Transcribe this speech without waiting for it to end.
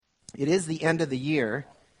It is the end of the year,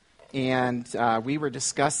 and we were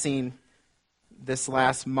discussing this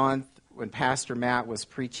last month when Pastor Matt was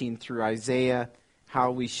preaching through Isaiah how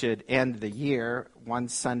we should end the year, one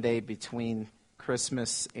Sunday between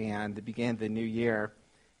Christmas and the beginning of the new year.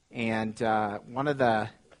 And one of the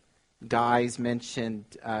guys mentioned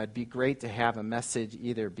it'd be great to have a message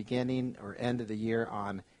either beginning or end of the year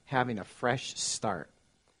on having a fresh start.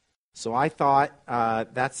 So I thought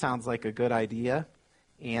that sounds like a good idea,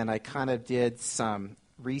 and I kind of did some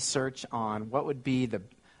research on what would be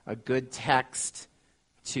a good text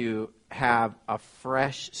to have a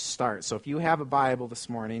fresh start. So if you have a Bible this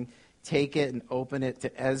morning, take it and open it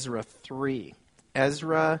to Ezra 3.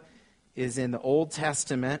 Ezra is in the Old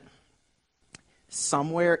Testament,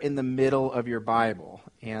 somewhere in the middle of your Bible.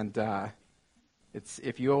 And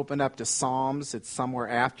if you open up to Psalms, it's somewhere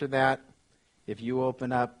after that. If you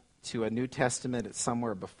open up to a New Testament, it's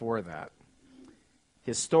somewhere before that.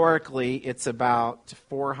 Historically, it's about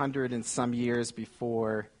 400 and some years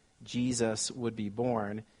before Jesus would be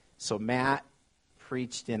born. So Matt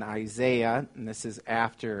preached in Isaiah, and this is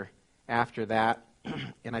after that.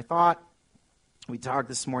 And I thought we talked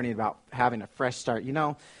this morning about having a fresh start. You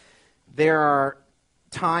know, there are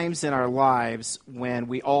times in our lives when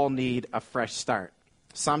we all need a fresh start.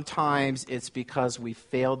 Sometimes it's because we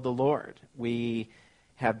failed the Lord. We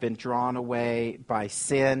have been drawn away by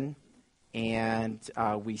sin, and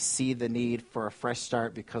we see the need for a fresh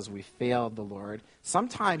start because we failed the Lord.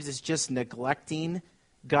 Sometimes it's just neglecting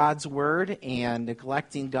God's word and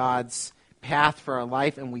neglecting God's path for our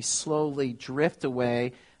life, and we slowly drift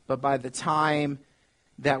away. But by the time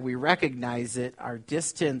that we recognize it, our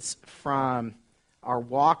distance from our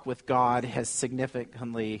walk with God has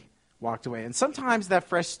significantly walked away. And sometimes that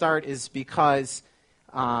fresh start is because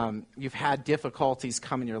you've had difficulties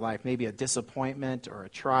come in your life, maybe a disappointment or a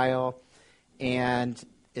trial, and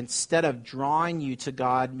instead of drawing you to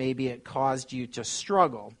God, maybe it caused you to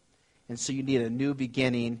struggle. And so you need a new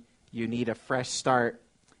beginning, you need a fresh start.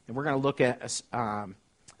 And we're going to look at an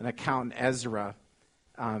account in Ezra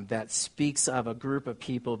that speaks of a group of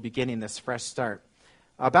people beginning this fresh start.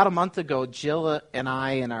 About a month ago, Jill and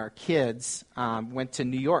I and our kids went to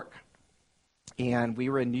New York. And we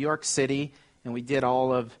were in New York City, and we did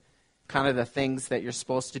all of kind of the things that you're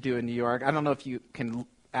supposed to do in New York. I don't know if you can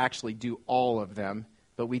actually do all of them,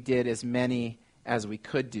 but we did as many as we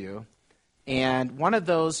could do. And one of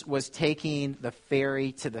those was taking the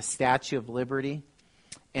ferry to the Statue of Liberty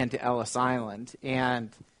and to Ellis Island.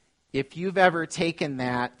 And if you've ever taken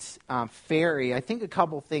that ferry, I think a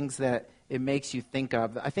couple things that it makes you think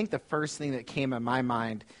of. I think the first thing that came in my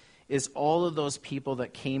mind is all of those people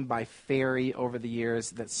that came by ferry over the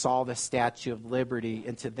years that saw the Statue of Liberty,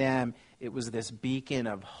 and to them it was this beacon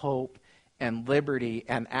of hope and liberty.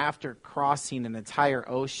 And after crossing an entire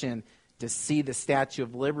ocean to see the Statue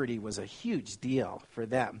of Liberty was a huge deal for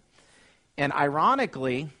them. And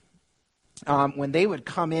ironically, when they would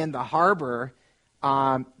come in the harbor,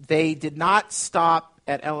 they did not stop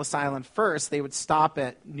at Ellis Island first. They would stop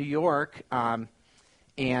at New York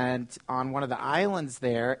and on one of the islands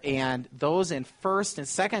there, and those in first and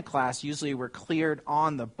second class usually were cleared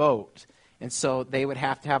on the boat. And so they would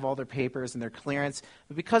have to have all their papers and their clearance.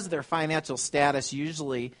 But because of their financial status,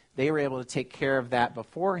 usually they were able to take care of that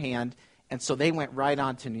beforehand, and so they went right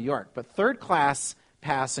on to New York. But third-class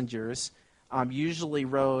passengers usually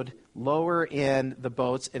rode lower in the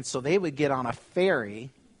boats, and so they would get on a ferry,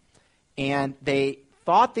 and they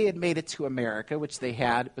thought they had made it to America, which they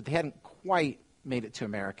had, but they hadn't quite made it to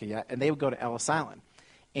America yet, and they would go to Ellis Island.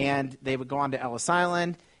 And they would go on to Ellis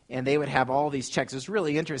Island, and they would have all these checks. It was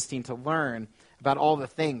really interesting to learn about all the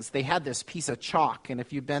things. They had this piece of chalk, and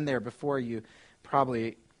if you've been there before, you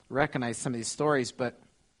probably recognize some of these stories, but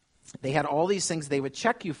they had all these things they would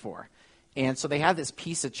check you for. And so they had this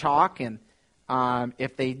piece of chalk, and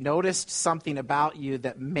if they noticed something about you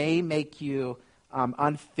that may make you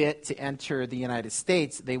unfit to enter the United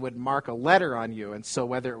States, they would mark a letter on you. And so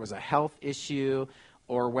whether it was a health issue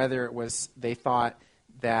or whether it was they thought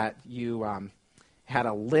that you had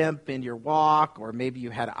a limp in your walk, or maybe you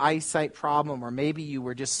had an eyesight problem, or maybe you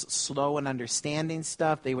were just slow in understanding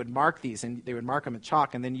stuff, they would mark these, and they would mark them in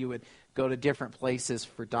chalk, and then you would go to different places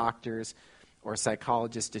for doctors or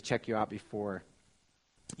psychologists to check you out before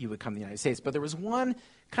you would come to the United States. But there was one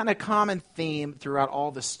kind of common theme throughout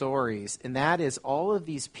all the stories, and that is all of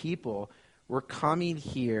these people were coming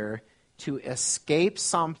here to escape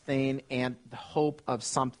something and the hope of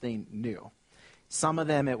something new. Some of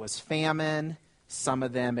them it was famine, some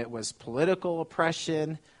of them it was political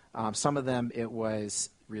oppression, some of them it was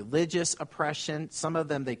religious oppression, some of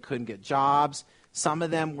them they couldn't get jobs, some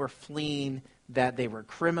of them were fleeing that they were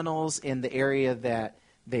criminals in the area that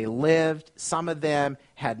they lived. Some of them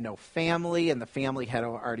had no family, and the family had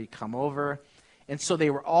already come over. And so they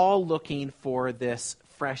were all looking for this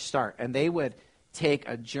fresh start. And they would take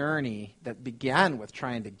a journey that began with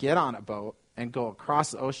trying to get on a boat and go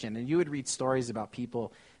across the ocean. And you would read stories about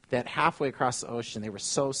people that halfway across the ocean, they were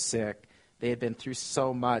so sick, they had been through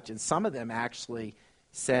so much. And some of them actually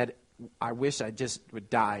said, I wish I just would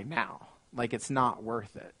die now. Like, it's not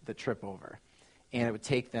worth it, the trip over. And it would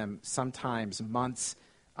take them sometimes months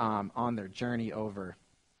on their journey over.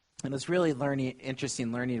 And it's really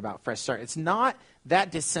interesting learning about Fresh Start. It's not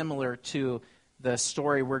that dissimilar to the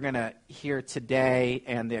story we're going to hear today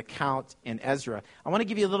and the account in Ezra. I want to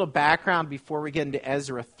give you a little background before we get into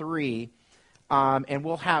Ezra 3. And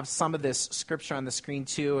we'll have some of this scripture on the screen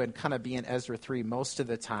too and kind of be in Ezra 3 most of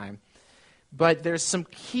the time. But there's some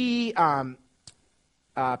key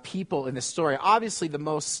people in the story. Obviously, the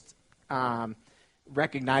most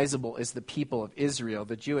recognizable is the people of Israel,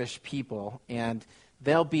 the Jewish people. And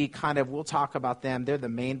they'll be kind of, we'll talk about them. They're the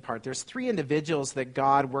main part. There's 3 individuals that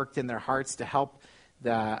God worked in their hearts to help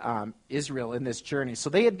the Israel in this journey. So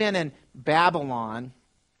they had been in Babylon,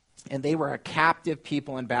 and they were a captive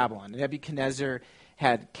people in Babylon. Nebuchadnezzar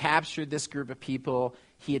had captured this group of people.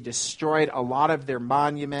 He had destroyed a lot of their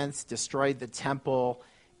monuments, destroyed the temple,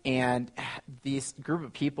 and these group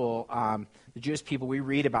of people, the Jewish people, we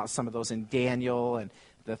read about some of those in Daniel and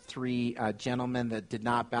the 3 gentlemen that did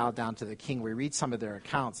not bow down to the king. We read some of their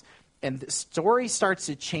accounts. And the story starts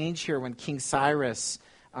to change here when King Cyrus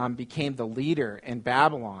became the leader in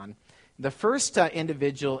Babylon. The first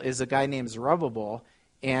individual is a guy named Zerubbabel.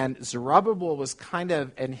 And Zerubbabel was kind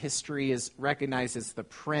of, in history, is recognized as the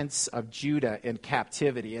prince of Judah in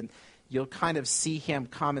captivity. And you'll kind of see him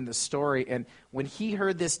come in the story. And when he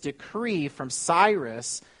heard this decree from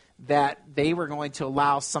Cyrus that they were going to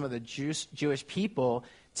allow some of the Jewish people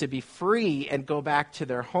to be free and go back to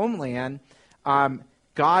their homeland,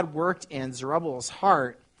 God worked in Zerubbabel's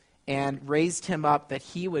heart and raised him up that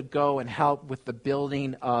he would go and help with the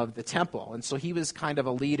building of the temple. And so he was kind of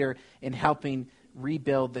a leader in helping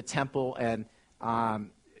rebuild the temple and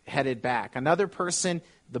headed back. Another person,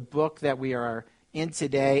 the book that we are in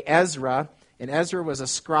today, Ezra. And Ezra was a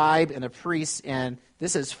scribe and a priest, and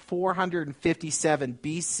this is 457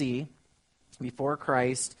 BC, before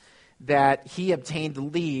Christ, that he obtained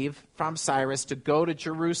leave from Cyrus to go to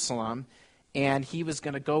Jerusalem, and he was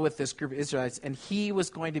going to go with this group of Israelites, and he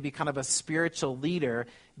was going to be kind of a spiritual leader,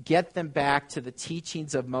 get them back to the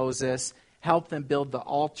teachings of Moses, help them build the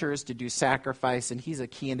altars to do sacrifice, and he's a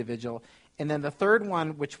key individual. And then the third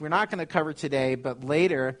one, which we're not going to cover today, but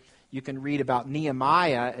later you can read about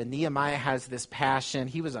Nehemiah, and Nehemiah has this passion.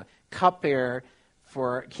 He was a cupbearer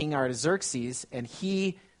for King Artaxerxes, and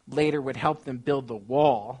he later would help them build the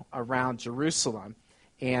wall around Jerusalem.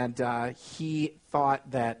 And he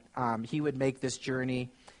thought that he would make this journey,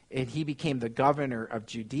 and he became the governor of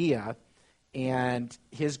Judea, and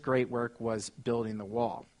his great work was building the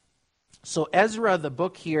wall. So Ezra, the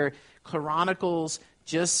book here, chronicles,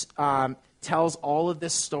 just tells all of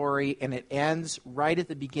this story, and it ends right at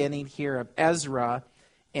the beginning here of Ezra.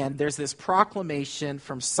 And there's this proclamation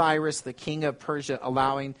from Cyrus, the king of Persia,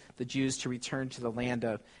 allowing the Jews to return to the land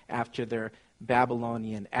after their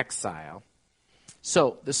Babylonian exile.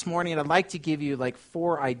 So this morning, I'd like to give you like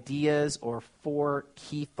 4 ideas or 4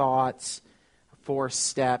 key thoughts, 4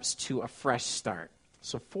 steps to a fresh start.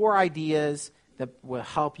 So 4 ideas that will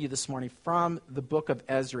help you this morning from the book of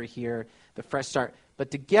Ezra here, the fresh start.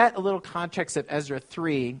 But to get a little context of Ezra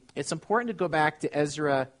 3, it's important to go back to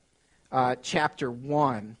Ezra chapter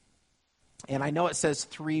 1. And I know it says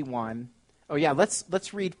 3:1. Oh yeah,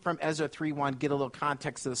 let's read from Ezra 3:1, get a little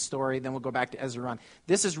context of the story, then we'll go back to Ezra 1.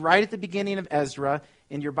 This is right at the beginning of Ezra.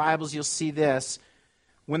 In your Bibles, you'll see this.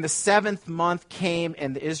 When the 7th month came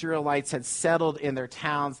and the Israelites had settled in their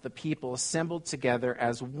towns, the people assembled together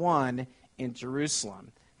as one in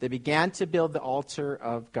Jerusalem. They began to build the altar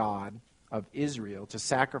of God of Israel to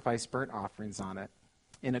sacrifice burnt offerings on it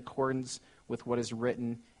in accordance with what is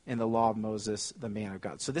written in the law of Moses, the man of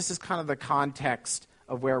God. So this is kind of the context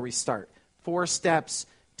of where we start. 4 steps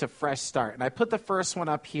to fresh start. And I put the first one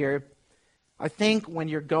up here. I think when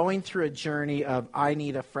you're going through a journey of I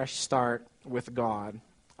need a fresh start with God,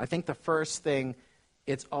 I think the first thing,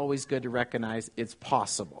 it's always good to recognize it's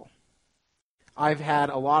possible. I've had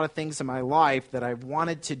a lot of things in my life that I've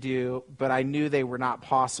wanted to do, but I knew they were not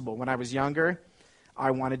possible. When I was younger,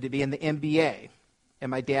 I wanted to be in the NBA. And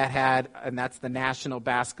my dad had, and that's the National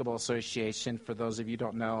Basketball Association, for those of you who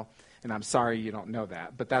don't know, and I'm sorry you don't know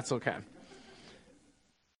that, but that's okay.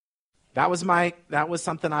 that was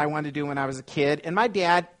something I wanted to do when I was a kid. And my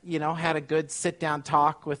dad, had a good sit-down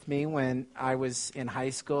talk with me when I was in high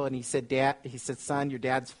school. And he said, son, your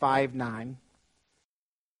dad's 5'9".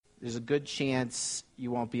 There's a good chance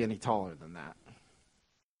you won't be any taller than that.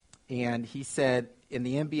 And he said, in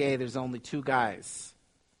the NBA, there's only 2 guys,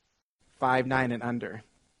 5'9" and under.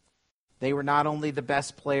 They were not only the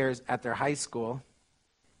best players at their high school,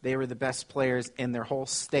 they were the best players in their whole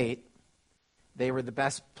state. They were the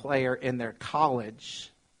best player in their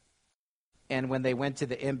college. And when they went to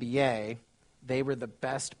the NBA, they were the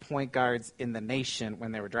best point guards in the nation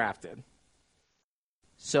when they were drafted.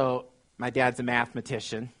 So my dad's a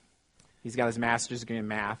mathematician. He's got his master's degree in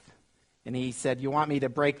math. And he said, you want me to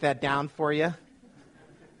break that down for you?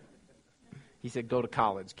 He said, go to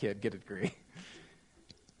college, kid, get a degree.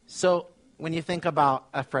 So when you think about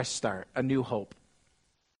a fresh start, a new hope,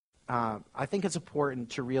 I think it's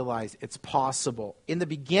important to realize it's possible. In the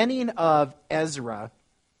beginning of Ezra,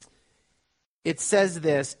 it says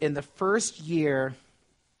this: in the first year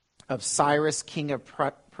of Cyrus, king of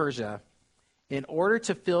Persia, in order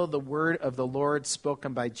to fill the word of the Lord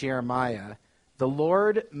spoken by Jeremiah, the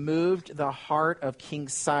Lord moved the heart of King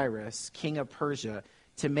Cyrus, king of Persia,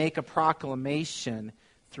 to make a proclamation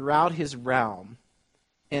throughout his realm,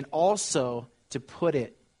 and also to put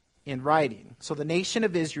it in writing. So the nation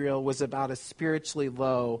of Israel was about as spiritually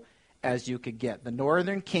low as you could get. The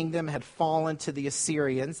northern kingdom had fallen to the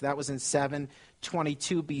Assyrians. That was in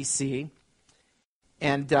 722 BC.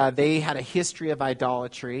 And they had a history of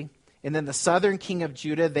idolatry. And then the southern king of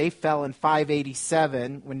Judah, they fell in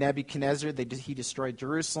 587 when Nebuchadnezzar, he destroyed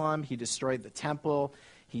Jerusalem. He destroyed the temple.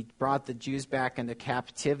 He brought the Jews back into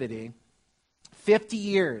captivity. 50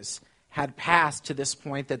 years had passed to this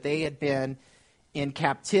point that they had been in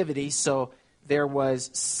captivity, so there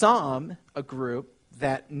was a group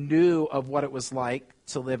that knew of what it was like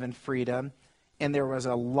to live in freedom, and there was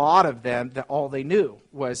a lot of them that all they knew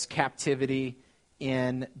was captivity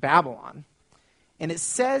in Babylon. And it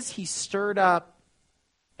says he stirred up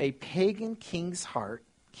a pagan king's heart,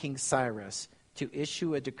 King Cyrus, to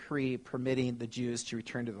issue a decree permitting the Jews to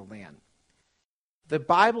return to the land. The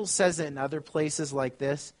Bible says it in other places like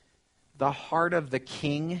this: the heart of the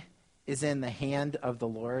king is in the hand of the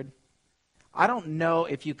Lord. I don't know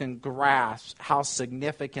if you can grasp how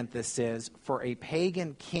significant this is for a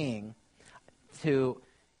pagan king to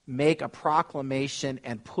make a proclamation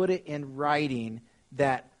and put it in writing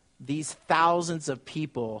that these thousands of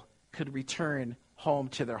people could return home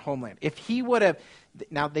to their homeland. If he would have,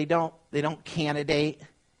 now they don't candidate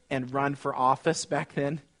and run for office back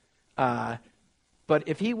then, but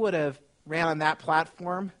if he would have ran on that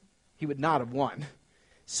platform, he would not have won.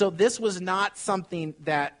 So this was not something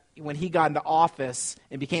that when he got into office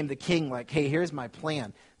and became the king, like, hey, here's my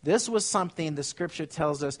plan. This was something the scripture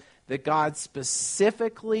tells us that God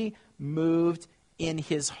specifically moved in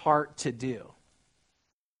his heart to do.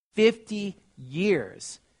 50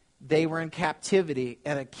 years they were in captivity,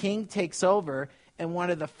 and a king takes over, and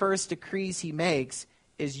one of the first decrees he makes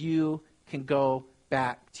is you can go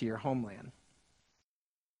back to your homeland.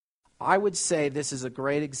 I would say this is a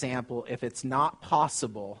great example. If it's not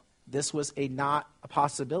possible, this was not a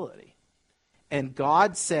possibility. And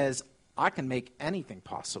God says, I can make anything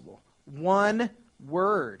possible. One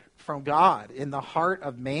word from God in the heart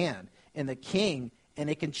of man, in the king, and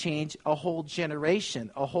it can change a whole generation,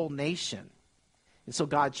 a whole nation. And so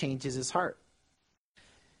God changes his heart.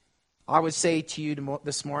 I would say to you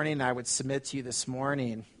this morning, I would submit to you this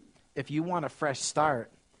morning, if you want a fresh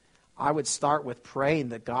start, I would start with praying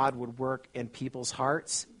that God would work in people's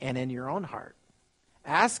hearts and in your own heart.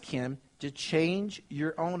 Ask him to change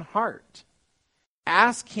your own heart.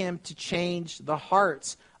 Ask him to change the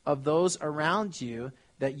hearts of those around you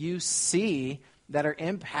that you see that are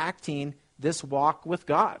impacting this walk with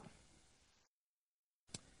God.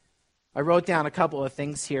 I wrote down a couple of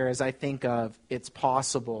things here as I think of it's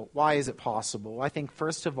possible. Why is it possible? I think,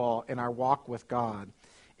 first of all, in our walk with God,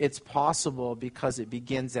 it's possible because it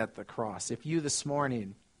begins at the cross. If you this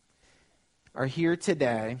morning are here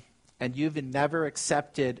today and you've never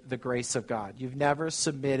accepted the grace of God, you've never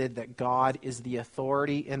submitted that God is the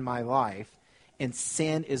authority in my life and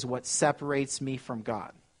sin is what separates me from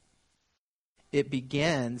God,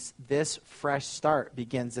 this fresh start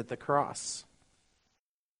begins at the cross.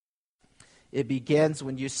 It begins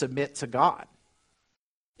when you submit to God.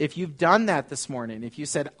 If you've done that this morning, if you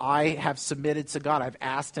said, I have submitted to God, I've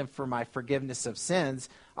asked him for my forgiveness of sins,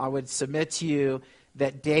 I would submit to you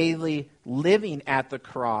that daily living at the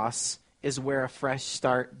cross is where a fresh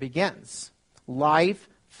start begins. Life,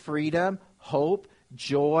 freedom, hope,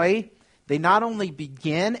 joy, they not only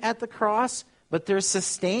begin at the cross, but they're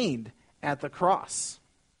sustained at the cross.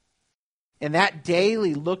 And that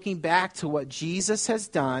daily looking back to what Jesus has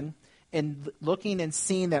done and looking and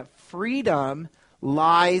seeing that freedom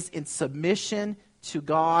lies in submission to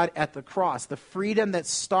God at the cross. The freedom that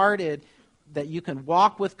started that you can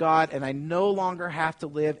walk with God and I no longer have to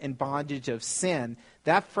live in bondage of sin.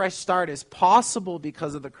 That fresh start is possible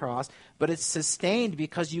because of the cross, but it's sustained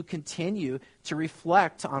because you continue to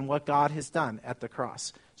reflect on what God has done at the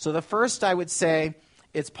cross. So the first, I would say,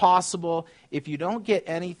 it's possible. If you don't get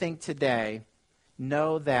anything today,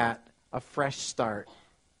 know that a fresh start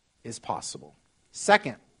is possible.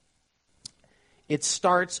 Second, it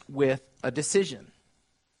starts with a decision.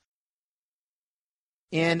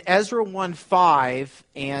 In Ezra 1:5,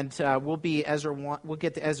 and we'll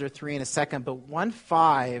get to Ezra 3 in a second, but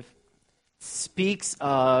 1:5 speaks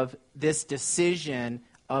of this decision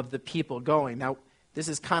of the people going. Now, this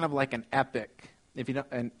is kind of like an epic, if you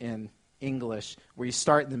don't, in English, where you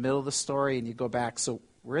start in the middle of the story and you go back. So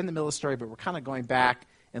we're in the middle of the story, but we're kind of going back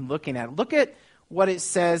and looking at it. Look at what it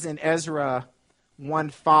says in Ezra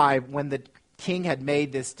 1:5 when the king had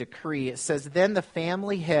made this decree. It says, "Then the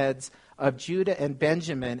family heads of Judah and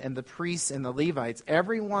Benjamin and the priests and the Levites,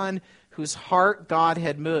 everyone whose heart God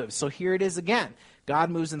had moved." So here it is again.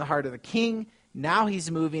 God moves in the heart of the king. Now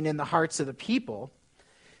he's moving in the hearts of the people.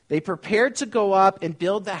 They prepared to go up and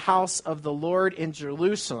build the house of the Lord in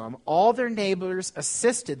Jerusalem. All their neighbors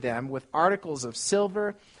assisted them with articles of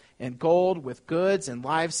silver and gold, with goods and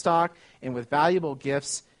livestock, and with valuable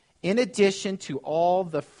gifts, in addition to all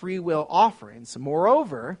the freewill offerings.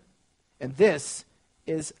 Moreover, and this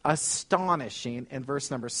is astonishing in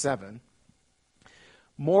verse number 7,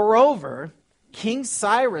 moreover, King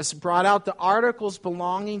Cyrus brought out the articles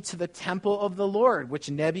belonging to the temple of the Lord, which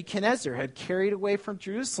Nebuchadnezzar had carried away from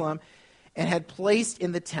Jerusalem and had placed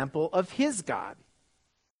in the temple of his God.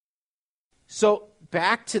 So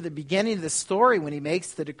back to the beginning of the story, when he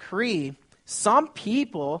makes the decree, some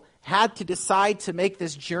people had to decide to make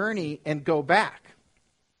this journey and go back.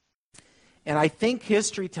 And I think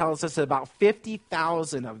history tells us that about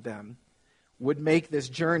 50,000 of them would make this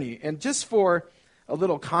journey. And just for a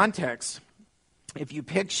little context, if you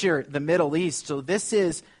picture the Middle East, so this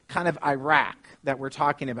is kind of Iraq that we're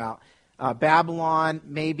talking about. Babylon,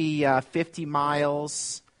 maybe 50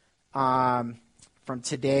 miles from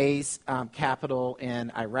today's capital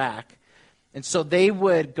in Iraq. And so they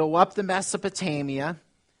would go up the Mesopotamia,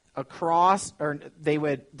 across, or they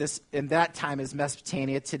would, this in that time is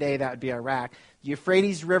Mesopotamia, today that would be Iraq. The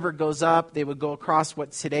Euphrates River goes up, they would go across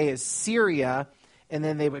what today is Syria, and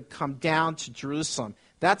then they would come down to Jerusalem.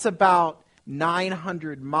 That's about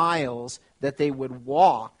 900 miles that they would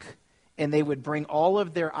walk, and they would bring all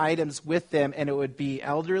of their items with them, and it would be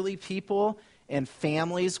elderly people and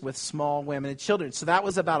families with small women and children. So that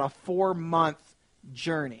was about a 4-month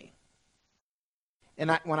journey.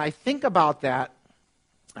 And when I think about that,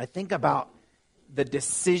 I think about the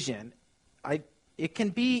decision. It can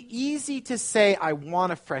be easy to say, I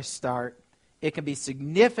want a fresh start. It can be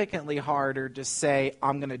significantly harder to say,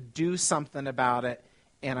 I'm going to do something about it,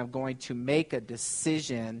 and I'm going to make a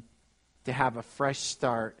decision to have a fresh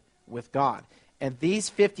start with God. And these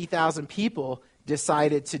 50,000 people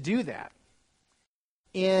decided to do that.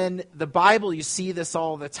 In the Bible, you see this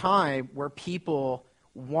all the time where people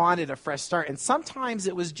wanted a fresh start. And sometimes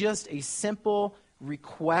it was just a simple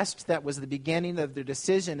request that was the beginning of their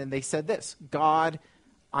decision, and they said this: God,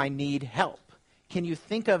 I need help. Can you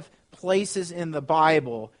think of places in the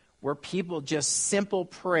Bible where people just simple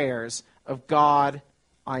prayers of God,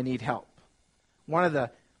 I need help? One of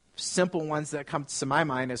the simple ones that comes to my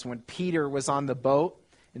mind is when Peter was on the boat,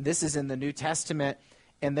 and this is in the New Testament,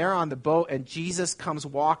 and they're on the boat, and Jesus comes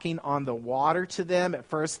walking on the water to them. At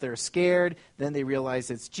first they're scared, then they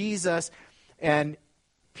realize it's Jesus, and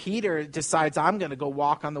Peter decides, I'm going to go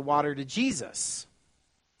walk on the water to Jesus.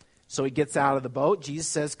 So he gets out of the boat. Jesus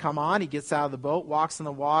says, come on. He gets out of the boat, walks in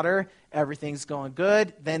the water. Everything's going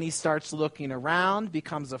good. Then he starts looking around,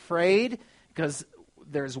 becomes afraid because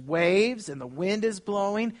there's waves and the wind is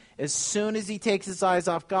blowing. As soon as he takes his eyes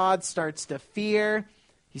off God, starts to fear,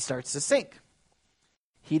 he starts to sink.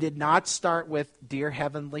 He did not start with, Dear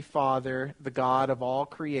Heavenly Father, the God of all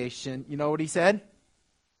creation. You know what he said?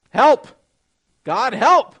 Help! God,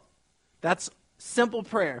 help! That's simple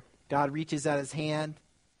prayer. God reaches out his hand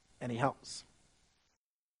and he helps.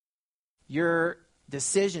 Your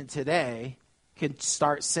decision today can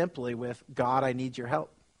start simply with, God, I need your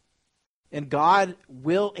help. And God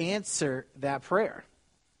will answer that prayer.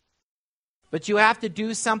 But you have to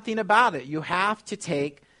do something about it. You have to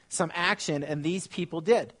take some action, and these people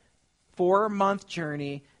did. 4-month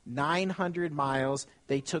journey, 900 miles.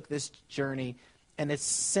 They took this journey. And it's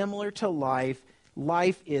similar to life.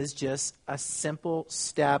 Life is just a simple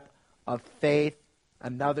step of faith,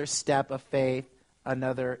 another step of faith,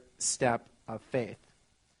 another step of faith.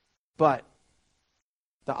 But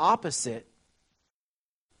the opposite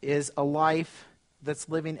is a life that's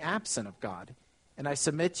living absent of God. And I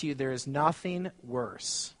submit to you, there is nothing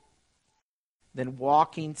worse than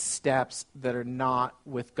walking steps that are not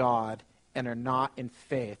with God and are not in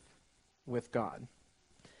faith with God.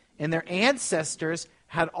 And their ancestors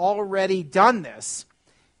had already done this.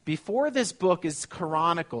 Before this book is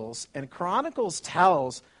Chronicles, and Chronicles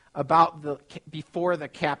tells about before the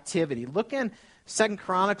captivity. Look in 2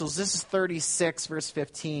 Chronicles, this is 36, verse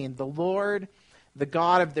 15. The Lord, the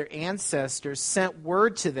God of their ancestors, sent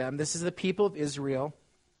word to them, this is the people of Israel,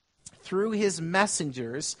 through his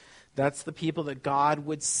messengers, that's the people that God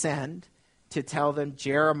would send to tell them,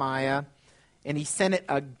 Jeremiah, and he sent it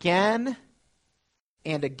again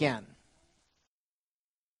and again.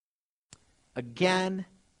 Again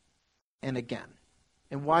and again.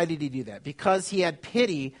 And why did he do that? Because he had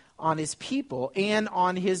pity on his people and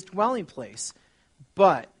on his dwelling place.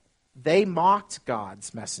 But they mocked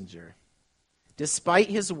God's messenger, despite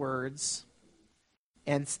his words,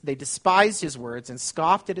 and they despised his words and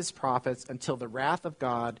scoffed at his prophets until the wrath of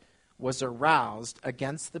God was aroused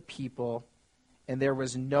against the people, and there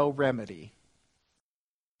was no remedy.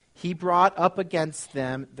 He brought up against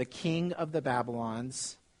them the king of the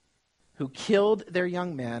Babylons, who killed their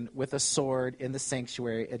young men with a sword in the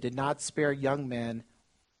sanctuary and did not spare young men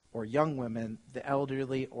or young women, the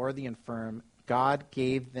elderly or the infirm. God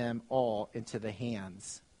gave them all into the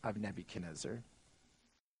hands of Nebuchadnezzar.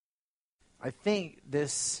 I think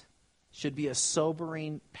this should be a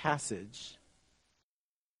sobering passage,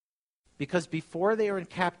 because before they were in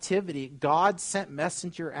captivity, God sent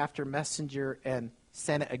messenger after messenger and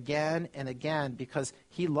sent it again and again because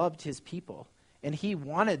he loved his people and he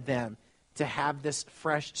wanted them to have this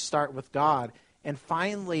fresh start with God. And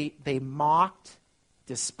finally, they mocked,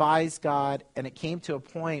 despised God, and it came to a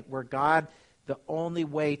point where God, the only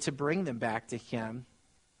way to bring them back to him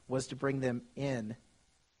was to bring them in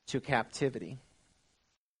to captivity.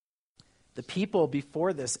 The people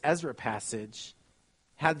before this Ezra passage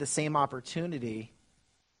had the same opportunity.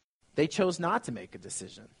 They chose not to make a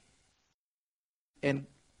decision. And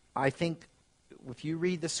I think if you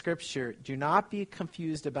read the scripture, do not be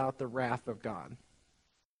confused about the wrath of God.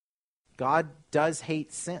 God does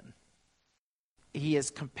hate sin. He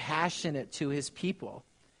is compassionate to his people.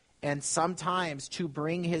 And sometimes to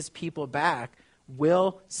bring his people back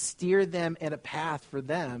will steer them in a path for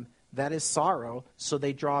them that is sorrow, so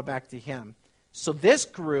they draw back to him. So this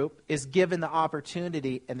group is given the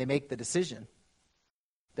opportunity, and they make the decision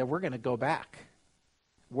that we're going to go back.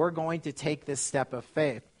 We're going to take this step of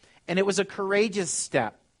faith. And it was a courageous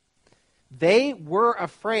step. They were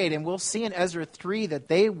afraid, and we'll see in Ezra 3 that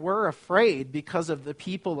they were afraid because of the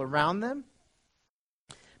people around them.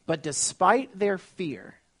 But despite their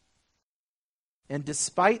fear, and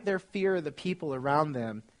despite their fear of the people around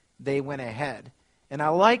them, they went ahead. And I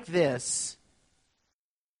like this,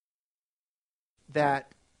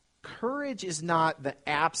 that courage is not the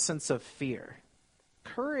absence of fear.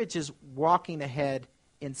 Courage is walking ahead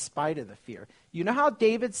in spite of the fear. You know how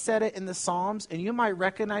David said it in the Psalms, and you might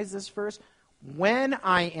recognize this verse? When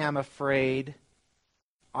I am afraid,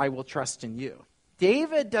 I will trust in you.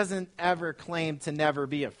 David doesn't ever claim to never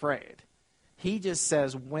be afraid. He just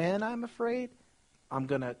says, when I'm afraid, I'm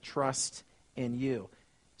going to trust in you.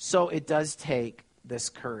 So it does take this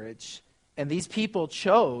courage. And these people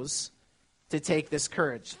chose to take this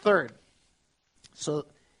courage. Third, so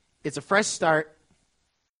it's a fresh start.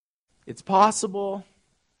 It's possible.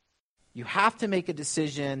 You have to make a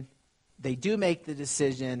decision. They do make the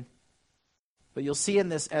decision. But you'll see in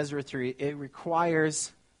this Ezra 3, it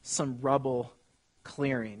requires some rubble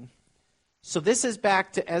clearing. So this is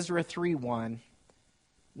back to Ezra 3:1.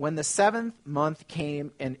 When the 7th month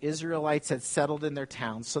came and Israelites had settled in their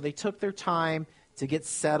towns, so they took their time to get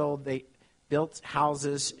settled. They built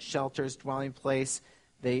houses, shelters, dwelling place.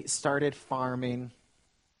 They started farming.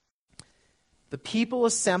 The people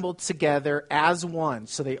assembled together as one.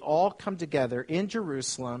 So they all come together in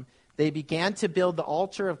Jerusalem. They began to build the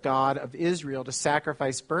altar of God of Israel to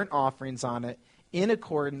sacrifice burnt offerings on it in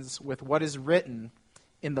accordance with what is written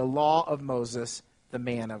in the law of Moses, the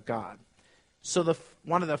man of God. So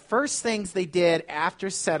one of the first things they did after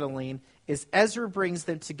settling is Ezra brings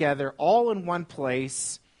them together all in one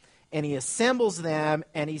place, and he assembles them,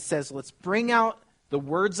 and he says, let's bring out the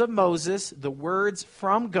words of Moses, the words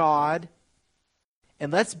from God,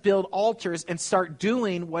 and let's build altars and start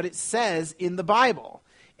doing what it says in the Bible.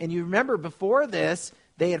 And you remember before this,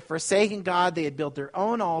 They had forsaken God. They had built their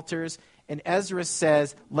own altars. And Ezra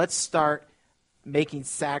says, let's start making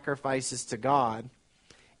sacrifices to God.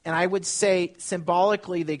 And I would say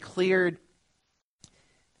symbolically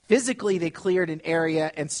physically they cleared an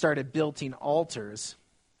area and started building altars.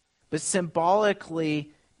 But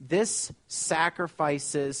symbolically, this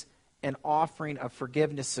sacrifices and offering of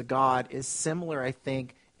forgiveness to God is similar, I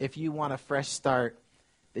think, if you want a fresh start,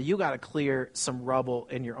 that you got to clear some rubble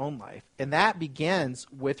in your own life. And that begins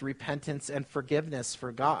with repentance and forgiveness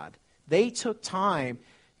for God. They took time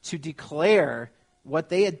to declare what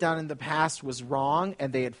they had done in the past was wrong,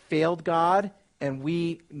 and they had failed God, and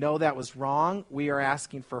we know that was wrong. We are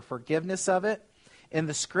asking for forgiveness of it. In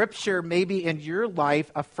the scripture, maybe in your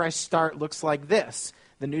life, a fresh start looks like this.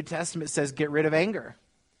 The New Testament says, get rid of anger.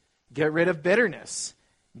 Get rid of bitterness.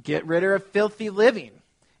 Get rid of filthy living.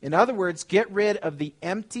 In other words, get rid of the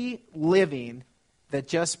empty living that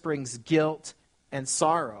just brings guilt and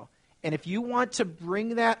sorrow. And if you want to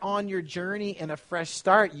bring that on your journey in a fresh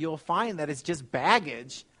start, you'll find that it's just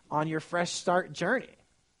baggage on your fresh start journey.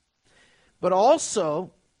 But also,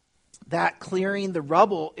 that clearing the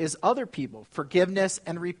rubble is other people, forgiveness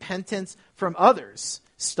and repentance from others.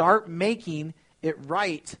 Start making it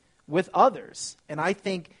right with others. And I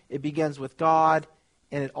think it begins with God,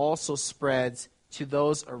 and it also spreads to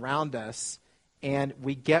those around us, and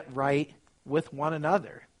we get right with one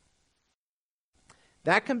another.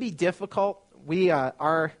 That can be difficult.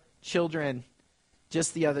 Our children,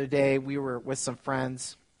 just the other day, we were with some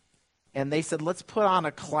friends, and they said, let's put on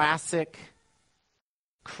a classic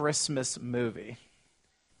Christmas movie.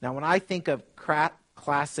 Now, when I think of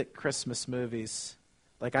classic Christmas movies,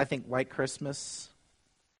 like I think White Christmas,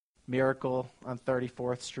 Miracle on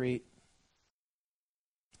 34th Street,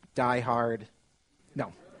 Die Hard.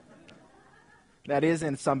 No. That is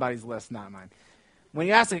in somebody's list, not mine. When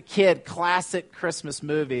you ask a kid classic Christmas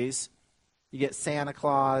movies, you get Santa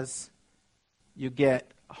Claus, you get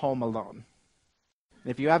Home Alone.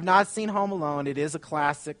 If you have not seen Home Alone, it is a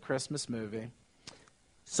classic Christmas movie.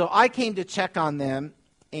 So I came to check on them,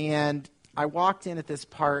 and I walked in at this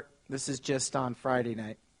part. This is just on Friday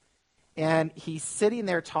night. And he's sitting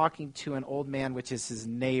there talking to an old man, which is his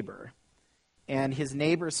neighbor. And his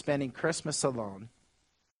neighbor is spending Christmas alone.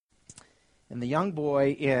 And the young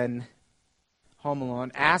boy in Home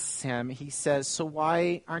Alone asks him, he says, so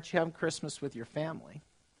why aren't you having Christmas with your family?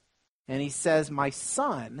 And he says, my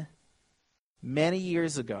son, many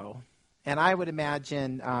years ago, and I would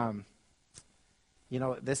imagine,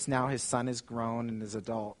 this now his son is grown and is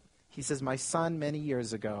adult. He says, my son, many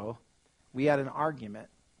years ago, we had an argument.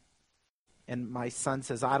 And my son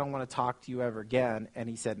says, I don't want to talk to you ever again. And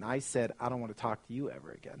he said, and I said, I don't want to talk to you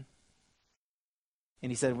ever again.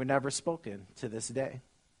 And he said, we're never spoken to this day.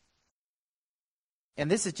 And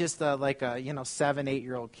this is just like a 7,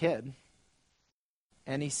 8-year-old kid.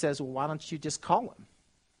 And he says, well, why don't you just call him?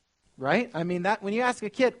 Right? I mean, that when you ask a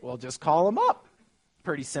kid, well, just call him up.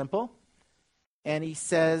 Pretty simple. And he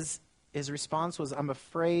says, his response was, I'm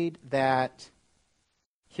afraid that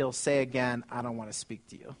he'll say again, I don't want to speak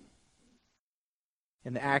to you.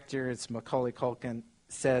 And the actor, it's Macaulay Culkin,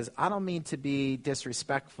 says, I don't mean to be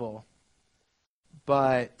disrespectful,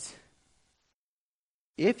 but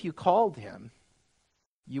if you called him,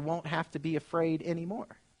 you won't have to be afraid anymore.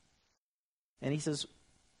 And he says,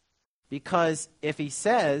 because if he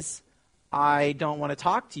says, I don't want to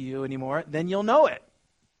talk to you anymore, then you'll know it.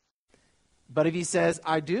 But if he says,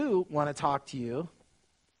 I do want to talk to you,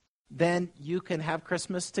 then you can have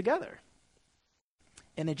Christmas together.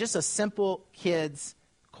 And it's just a simple kid's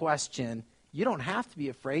question. You don't have to be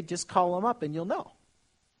afraid. Just call him up and you'll know.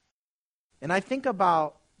 And I think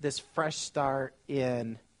about this fresh start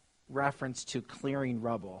in reference to clearing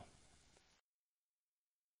rubble.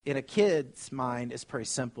 In a kid's mind, it's pretty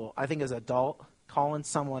simple. I think as an adult, calling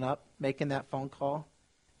someone up, making that phone call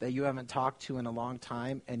that you haven't talked to in a long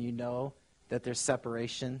time, and you know that there's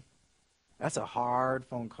separation, that's a hard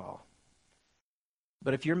phone call.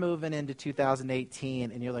 But if you're moving into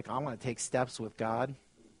 2018 and you're like, I want to take steps with God,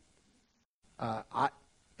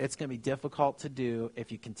 it's going to be difficult to do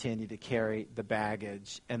if you continue to carry the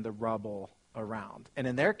baggage and the rubble around. And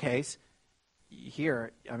in their case,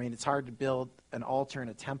 here, I mean, it's hard to build an altar and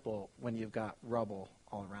a temple when you've got rubble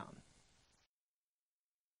all around.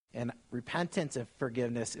 And repentance and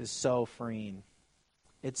forgiveness is so freeing.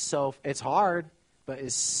 It's hard, but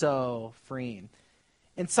it's so freeing.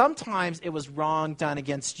 And sometimes it was wrong done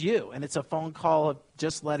against you, and it's a phone call of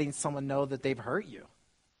just letting someone know that they've hurt you.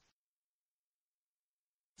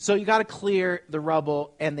 So you got to clear the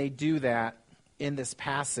rubble, and they do that in this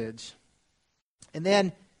passage. And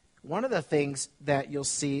then one of the things that you'll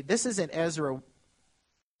see, this is in Ezra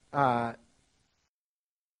 3,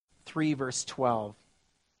 verse 12.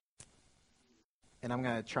 And I'm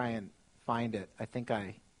going to try and find it.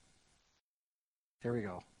 There we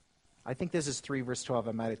go. I think this is 3, verse 12.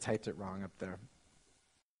 I might have typed it wrong up there.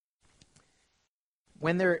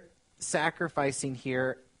 When they're sacrificing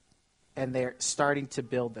here and they're starting to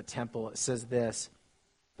build the temple, it says this: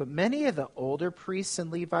 "But many of the older priests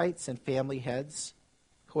and Levites and family heads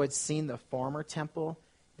who had seen the former temple,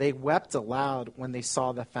 they wept aloud when they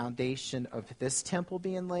saw the foundation of this temple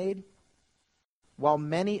being laid, while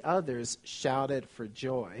many others shouted for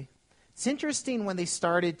joy." It's interesting, when they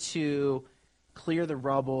started to clear the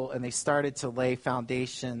rubble and they started to lay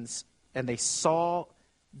foundations and they saw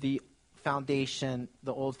the foundation,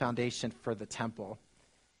 the old foundation for the temple,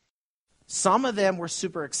 some of them were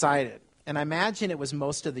super excited. And I imagine it was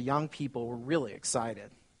most of the young people were really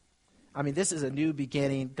excited. I mean, this is a new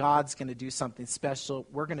beginning. God's going to do something special.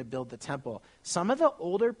 We're going to build the temple. Some of the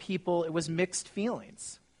older people, it was mixed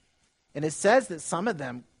feelings. And it says that some of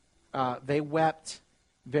them, they wept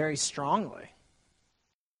very strongly.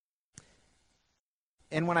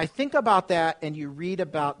 And when I think about that and you read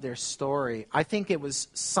about their story, I think it was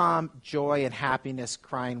some joy and happiness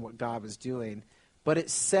crying what God was doing. But it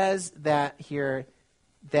says that here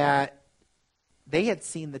that they had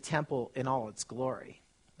seen the temple in all its glory.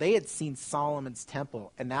 They had seen Solomon's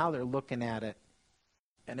temple, and now they're looking at it,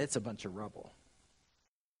 and it's a bunch of rubble.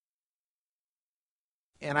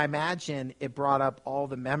 And I imagine it brought up all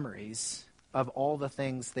the memories of all the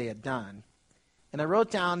things they had done. And I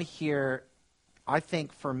wrote down here, I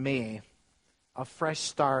think for me, a fresh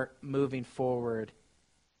start moving forward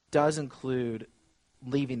does include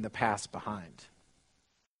leaving the past behind.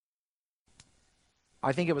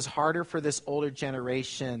 I think it was harder for this older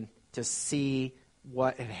generation to see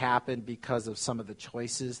what had happened because of some of the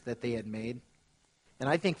choices that they had made. And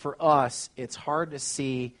I think for us, it's hard to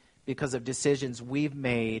see because of decisions we've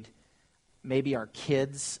made. Maybe our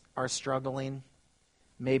kids are struggling.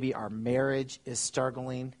 Maybe our marriage is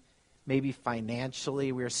struggling. Maybe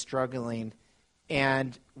financially we're struggling.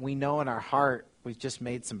 And we know in our heart we've just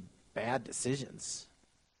made some bad decisions.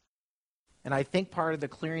 And I think part of the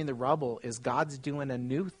clearing the rubble is God's doing a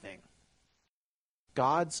new thing.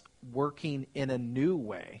 God's working in a new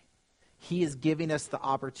way. He is giving us the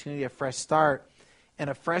opportunity, a fresh start. And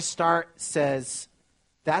a fresh start says,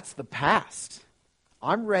 that's the past.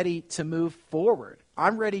 I'm ready to move forward.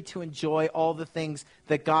 I'm ready to enjoy all the things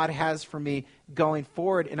that God has for me going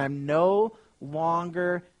forward. And I'm no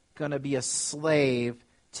longer going to be a slave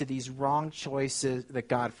to these wrong choices that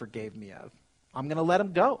God forgave me of. I'm going to let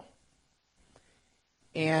them go.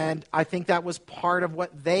 And I think that was part of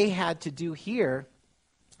what they had to do here.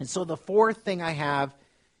 And so the fourth thing I have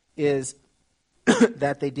is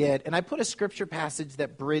that they did. And I put a scripture passage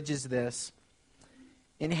that bridges this.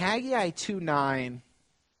 In Haggai 2:9,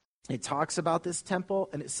 it talks about this temple,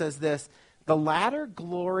 and it says this: "The latter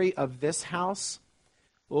glory of this house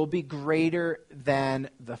will be greater than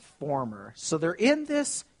the former." So they're in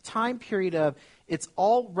this time period of, it's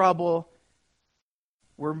all rubble.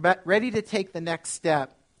 We're ready to take the next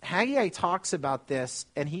step. Haggai talks about this,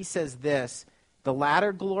 and he says this: the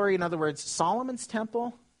latter glory, in other words, Solomon's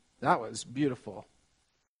temple, that was beautiful.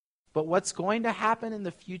 But what's going to happen in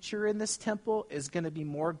the future in this temple is going to be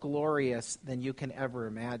more glorious than you can ever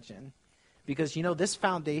imagine. Because, this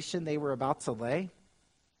foundation they were about to lay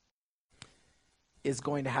is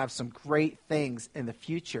going to have some great things in the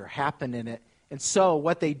future happen in it. And so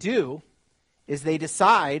what they do is they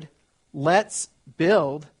decide, let's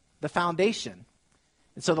build the foundation.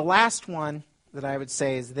 And so the last one that I would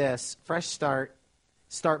say is this: fresh start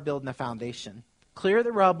building the foundation. Clear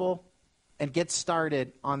the rubble and get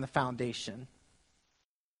started on the foundation.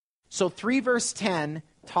 So 3 verse 10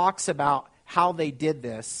 talks about how they did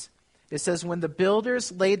this. It says, "When the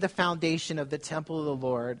builders laid the foundation of the temple of the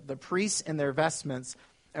Lord, the priests in their vestments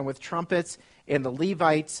and with trumpets, and the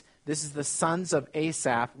Levites," this is the sons of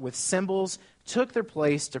Asaph, "with cymbals took their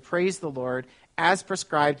place to praise the Lord as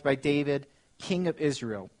prescribed by David, king of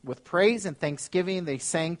Israel. With praise and thanksgiving they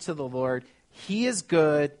sang to the Lord. He is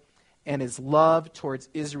good, and his love towards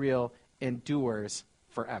Israel endures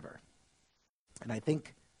forever." And I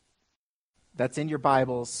think that's in your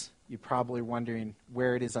Bibles. You're probably wondering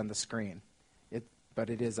where it is on the screen.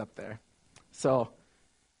 But it is up there. So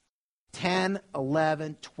 10,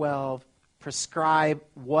 11, 12 prescribe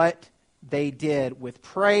what they did with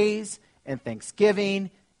praise and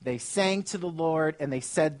thanksgiving. They sang to the Lord, and they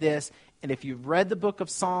said this. And if you've read the book of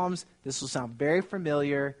Psalms, this will sound very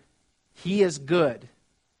familiar. He is good.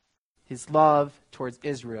 His love towards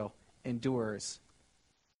Israel endures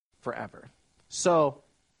forever. So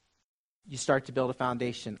you start to build a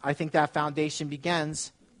foundation. I think that foundation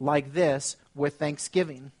begins like this with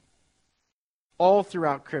thanksgiving. All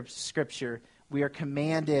throughout Scripture, we are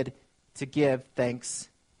commanded to give thanks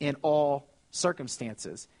in all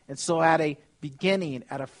circumstances. And so at a beginning,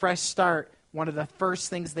 at a fresh start, one of the first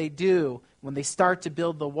things they do when they start to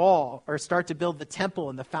build the wall or start to build the temple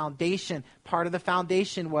and the foundation, part of the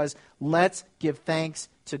foundation was, let's give thanks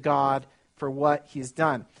to God for what he's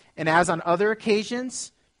done. And as on other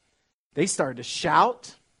occasions, they started to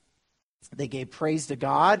shout. They gave praise to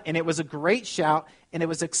God, and it was a great shout, and it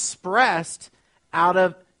was expressed out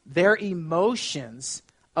of their emotions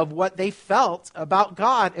of what they felt about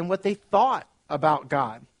God and what they thought about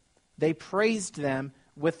God. They praised them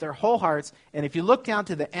with their whole hearts. And if you look down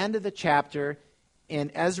to the end of the chapter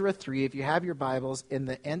in Ezra 3, if you have your Bibles, in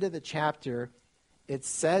the end of the chapter, it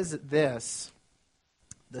says this: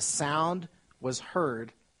 the sound was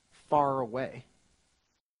heard far away.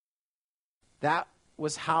 That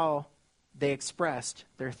was how they expressed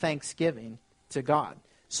their thanksgiving to God.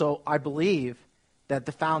 So I believe that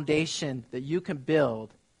the foundation that you can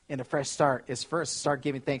build in a fresh start is first start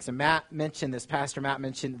giving thanks. And Matt mentioned this, Pastor Matt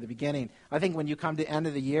mentioned at the beginning. I think when you come to the end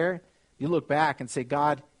of the year, you look back and say,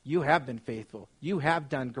 God, you have been faithful. You have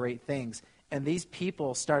done great things. And these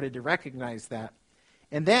people started to recognize that.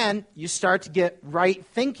 And then you start to get right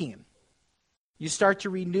thinking. You start to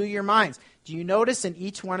renew your minds. Do you notice in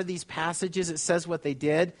each one of these passages it says what they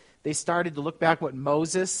did? They started to look back what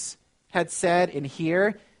Moses had said, and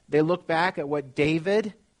here they look back at what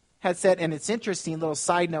David had said. And it's interesting, little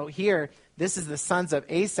side note here, this is the sons of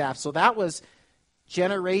Asaph. So that was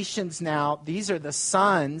generations now. These are the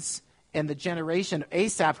sons and the generation of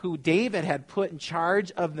Asaph who David had put in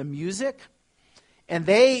charge of the music. And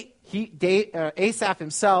Asaph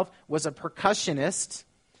himself was a percussionist.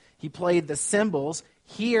 He played the cymbals.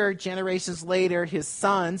 Here, generations later, his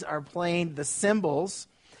sons are playing the cymbals.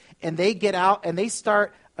 And they get out and they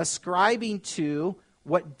start ascribing to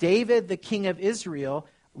what David, the king of Israel,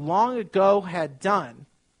 long ago had done.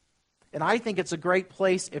 And I think it's a great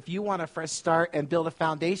place if you want a fresh start and build a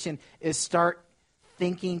foundation, is start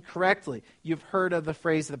thinking correctly. You've heard of the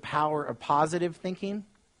phrase, the power of positive thinking.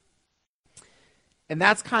 And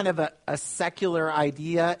that's kind of a secular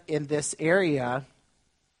idea in this area.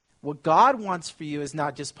 What God wants for you is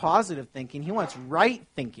not just positive thinking. He wants right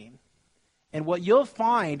thinking. And what you'll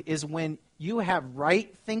find is when you have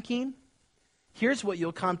right thinking, here's what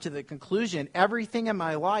you'll come to the conclusion. Everything in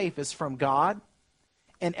my life is from God,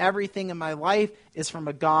 and everything in my life is from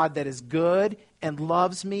a God that is good and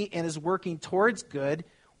loves me and is working towards good.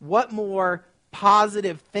 What more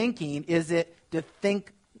positive thinking is it to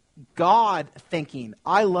think God thinking?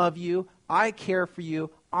 I love you, I care for you,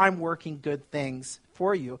 I'm working good things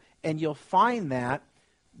for you. And you'll find that,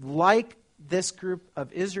 like this group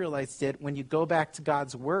of Israelites did, when you go back to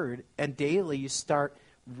God's word and daily you start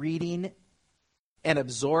reading and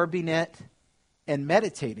absorbing it and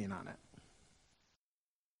meditating on it.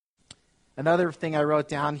 Another thing I wrote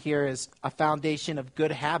down here is a foundation of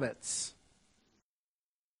good habits.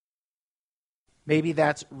 Maybe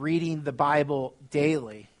that's reading the Bible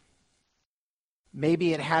daily.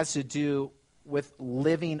 Maybe it has to do with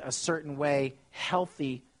living a certain way,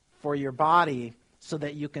 healthy for your body, so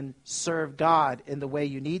that you can serve God in the way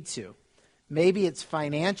you need to. Maybe it's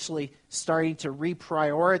financially starting to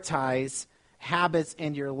reprioritize habits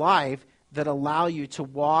in your life that allow you to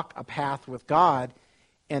walk a path with God.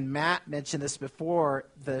 And Matt mentioned this before.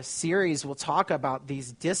 The series will talk about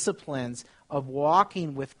these disciplines of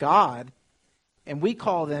walking with God, and we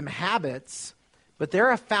call them habits, but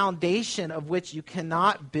they're a foundation of which you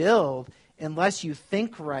cannot build unless you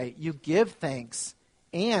think right, you give thanks,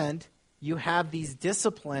 and you have these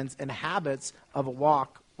disciplines and habits of a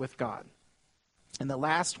walk with God. And the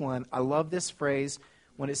last one, I love this phrase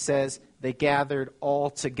when it says, they gathered all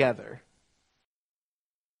together.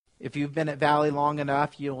 If you've been at Valley long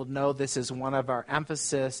enough, you'll know this is one of our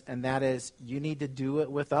emphasis, and that is you need to do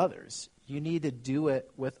it with others. You need to do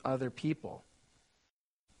it with other people.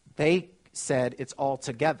 They said it's all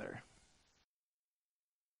together.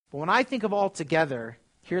 But when I think of all together,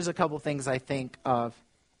 here's a couple things I think of.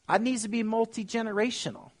 It needs to be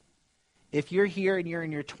multi-generational. If you're here and you're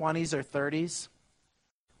in your 20s or 30s,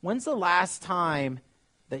 when's the last time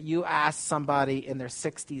that you asked somebody in their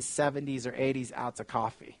 60s, 70s, or 80s out to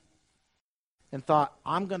coffee and thought,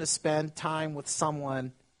 I'm going to spend time with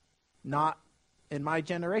someone not in my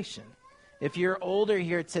generation? If you're older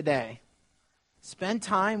here today, spend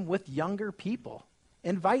time with younger people.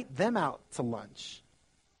 Invite them out to lunch.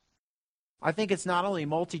 I think it's not only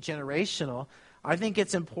multi-generational, I think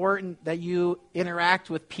it's important that you interact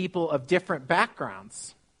with people of different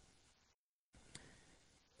backgrounds.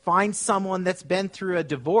 Find someone that's been through a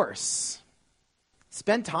divorce.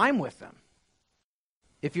 Spend time with them.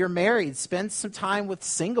 If you're married, spend some time with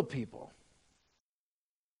single people.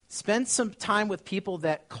 Spend some time with people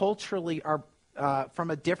that culturally are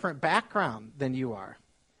from a different background than you are.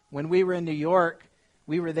 When we were in New York,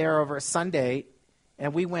 we were there over a Sunday,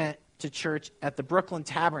 and we went to church at the Brooklyn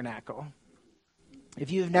Tabernacle.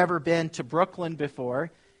 If you've never been to Brooklyn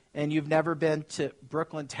before, and you've never been to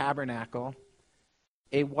Brooklyn Tabernacle,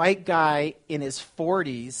 a white guy in his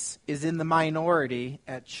 40s is in the minority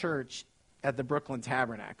at church at the Brooklyn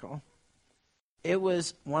Tabernacle. It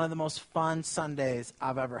was one of the most fun Sundays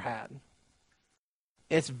I've ever had.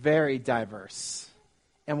 It's very diverse.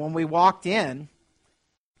 And when we walked in,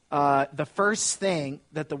 the first thing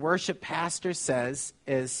that the worship pastor says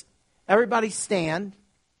is, everybody stand.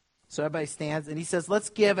 So everybody stands, and he says, let's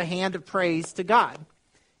give a hand of praise to God.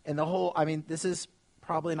 And this is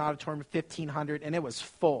probably an auditorium of 1,500, and it was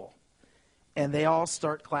full. And they all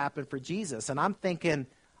start clapping for Jesus. And I'm thinking,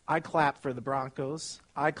 I clap for the Broncos.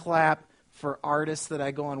 I clap for artists that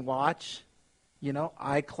I go and watch.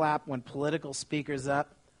 I clap when political speakers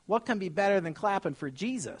up. What can be better than clapping for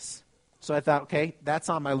Jesus? So I thought, okay, that's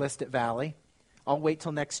on my list at Valley. I'll wait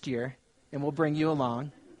till next year, and we'll bring you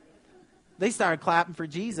along. They started clapping for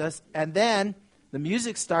Jesus, and then the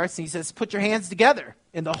music starts, and he says, put your hands together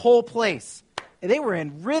in the whole place. And they were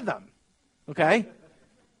in rhythm, okay?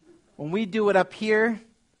 When we do it up here,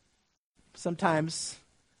 sometimes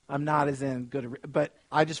I'm not as in good, but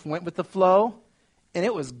I just went with the flow, and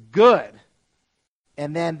it was good.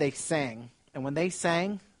 And then they sang. And when they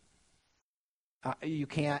sang, you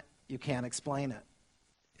can't explain it.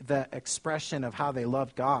 The expression of how they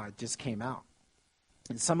loved God just came out.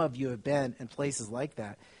 And some of you have been in places like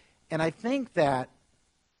that. And I think that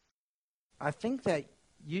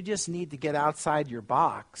you just need to get outside your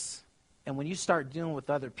box. And when you start dealing with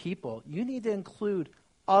other people, you need to include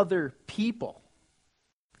other people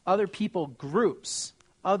groups,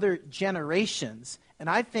 other generations. And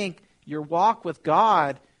I think your walk with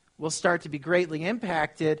God will start to be greatly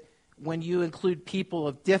impacted when you include people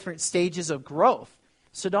of different stages of growth.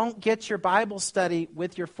 So don't get your Bible study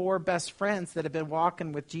with your 4 best friends that have been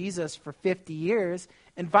walking with Jesus for 50 years.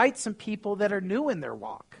 Invite some people that are new in their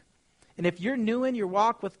walk. And if you're new in your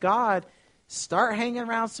walk with God, start hanging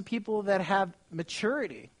around some people that have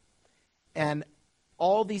maturity. And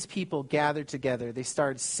all these people gathered together. They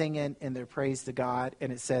started singing in their praise to God,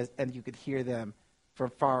 and it says, and you could hear them from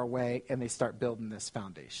far away, and they start building this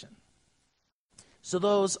foundation. So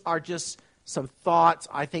those are just some thoughts,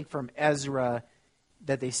 I think, from Ezra,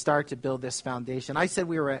 that they start to build this foundation. I said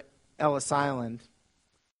we were at Ellis Island,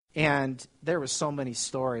 and there were so many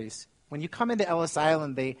stories. When you come into Ellis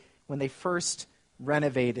Island, when they first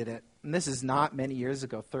renovated it, and this is not many years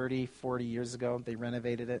ago, 30, 40 years ago, they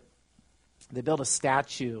renovated it. They built a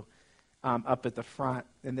statue up at the front,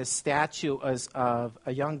 and this statue was of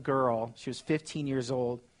a young girl. She was 15 years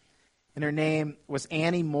old, and her name was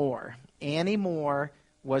Annie Moore. Annie Moore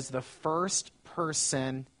was the first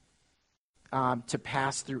person to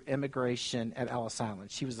pass through immigration at Ellis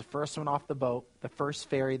Island. She was the first one off the boat, the first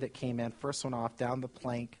ferry that came in, first one off down the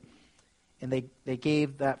plank, and they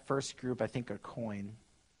gave that first group, I think, a coin.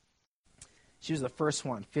 She was the first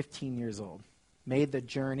one, 15 years old, made the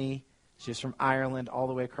journey. She was from Ireland all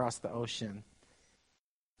the way across the ocean.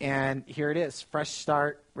 And here it is, fresh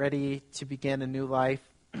start, ready to begin a new life,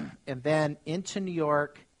 and then into New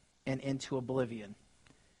York and into oblivion.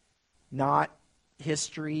 Not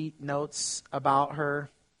history notes about her,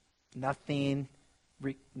 nothing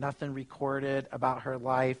recorded about her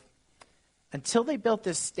life, until they built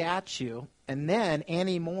this statue. And then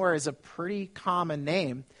Annie Moore is a pretty common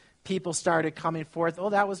name. People started coming forth,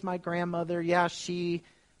 oh, that was my grandmother. Yeah, she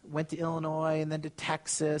went to Illinois and then to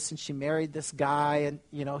Texas, and she married this guy,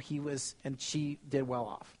 and she did well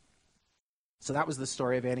off. So that was the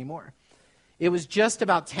story of Annie Moore. It was just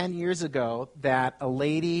about 10 years ago that a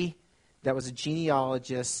lady that was a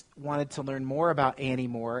genealogist wanted to learn more about Annie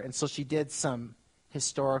Moore, and so she did some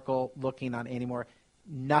historical looking on Annie Moore.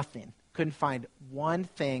 Nothing. Couldn't find one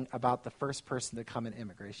thing about the first person to come in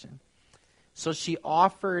immigration. So she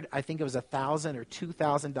offered, I think it was $1,000 or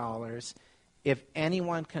 $2,000, if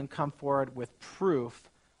anyone can come forward with proof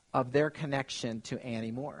of their connection to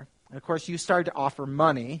Annie Moore. And of course, you started to offer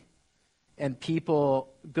money, and people,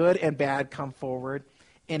 good and bad, come forward.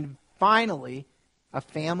 And finally, a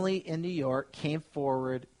family in New York came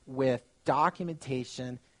forward with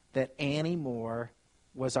documentation that Annie Moore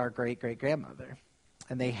was our great-great-grandmother.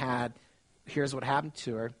 And they had, here's what happened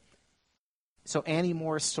to her. So Annie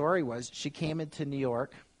Moore's story was she came into New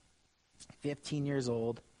York, 15 years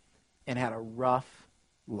old, and had a rough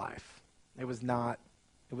life. It was not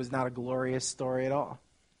a glorious story at all.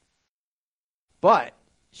 But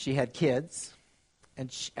she had kids,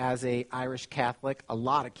 and as a Irish Catholic, a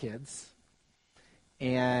lot of kids.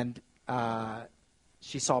 And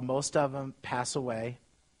she saw most of them pass away.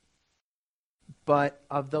 But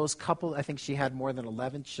of those couple, I think she had more than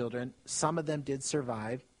 11 children. Some of them did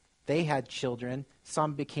survive. They had children.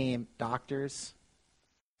 Some became doctors.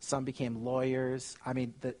 Some became lawyers. I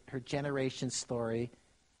mean, her generation story,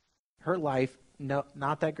 her life, no,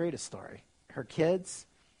 not that great a story. Her kids,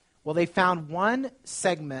 well, they found one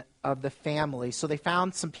segment of the family. So they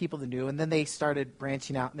found some people that knew, and then they started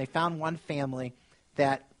branching out. And they found one family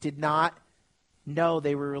that did not know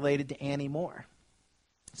they were related to Annie Moore.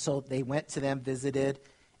 So they went to them, visited,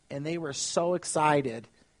 and they were so excited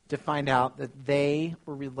to find out that they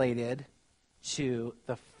were related to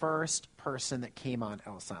the first person that came on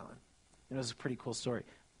Ellis Island. It was a pretty cool story.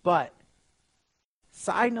 But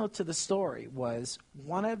side note to the story was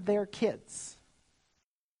one of their kids,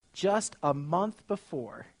 just a month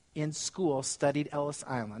before in school, studied Ellis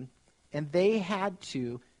Island, and they had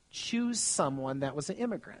to choose someone that was an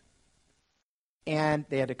immigrant. And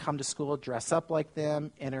they had to come to school, dress up like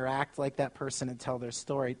them, interact like that person, and tell their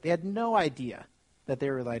story. They had no idea that they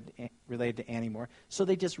were related to Annie Moore, so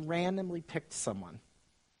they just randomly picked someone.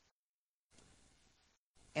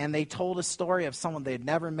 And they told a story of someone they had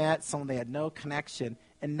never met, someone they had no connection,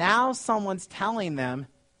 and now someone's telling them,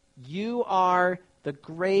 you are the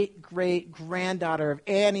great-great-granddaughter of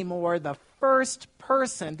Annie Moore, the first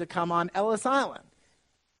person to come on Ellis Island.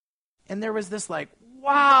 And there was this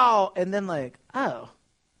wow, and then oh,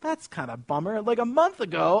 that's kind of bummer. Like a month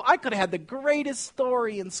ago, I could have had the greatest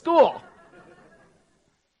story in school.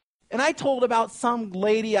 And I told about some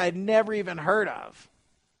lady I'd never even heard of.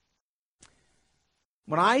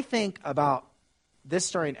 When I think about this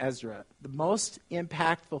story in Ezra, the most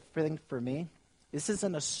impactful thing for me, this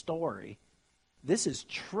isn't a story. This is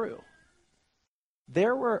true.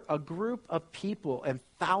 There were a group of people, and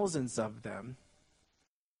thousands of them,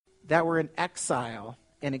 that were in exile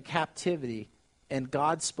and in captivity, and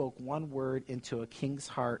God spoke one word into a king's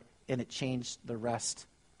heart, and it changed the rest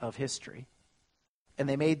of history. And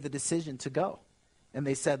they made the decision to go. And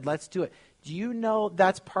they said, let's do it. Do you know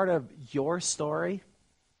that's part of your story?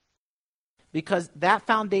 Because that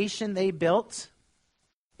foundation they built,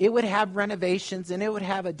 it would have renovations and it would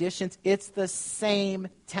have additions. It's the same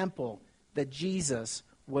temple that Jesus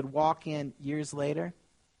would walk in years later.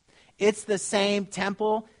 It's the same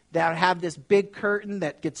temple that would have this big curtain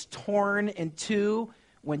that gets torn in two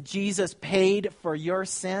when Jesus paid for your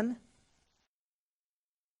sin.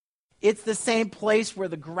 It's the same place where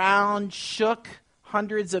the ground shook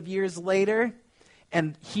hundreds of years later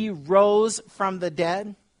and he rose from the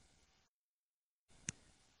dead.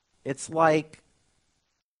 It's like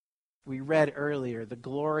we read earlier, the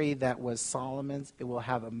glory that was Solomon's, it will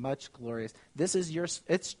have a much glorious. This is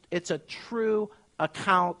it's a true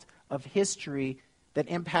account of history that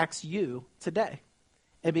impacts you today.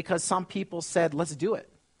 And because some people said, let's do it.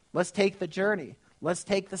 Let's take the journey. Let's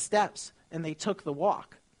take the steps. And they took the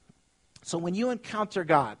walk. So when you encounter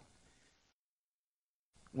God,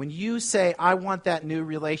 when you say, I want that new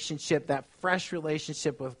relationship, that fresh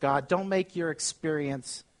relationship with God, don't make your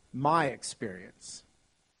experience my experience.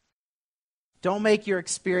 Don't make your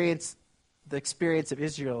experience the experience of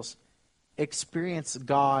Israel's. Experience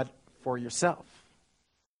God for yourself.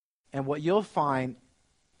 And what you'll find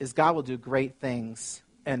is God will do great things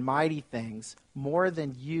and mighty things, more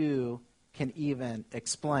than you can even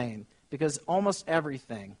explain. Because almost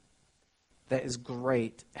everything that is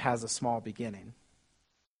great has a small beginning.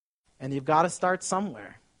 And you've got to start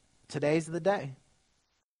somewhere. Today's the day.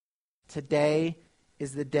 Today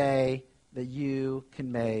is the day that you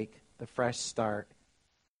can make the fresh start.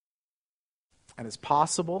 And it's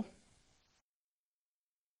possible.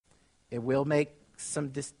 It will take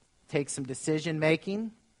some decision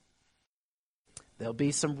making. There'll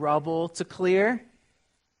be some rubble to clear.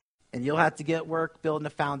 And you'll have to get work building a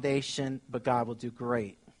foundation, but God will do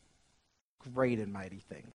great and mighty things.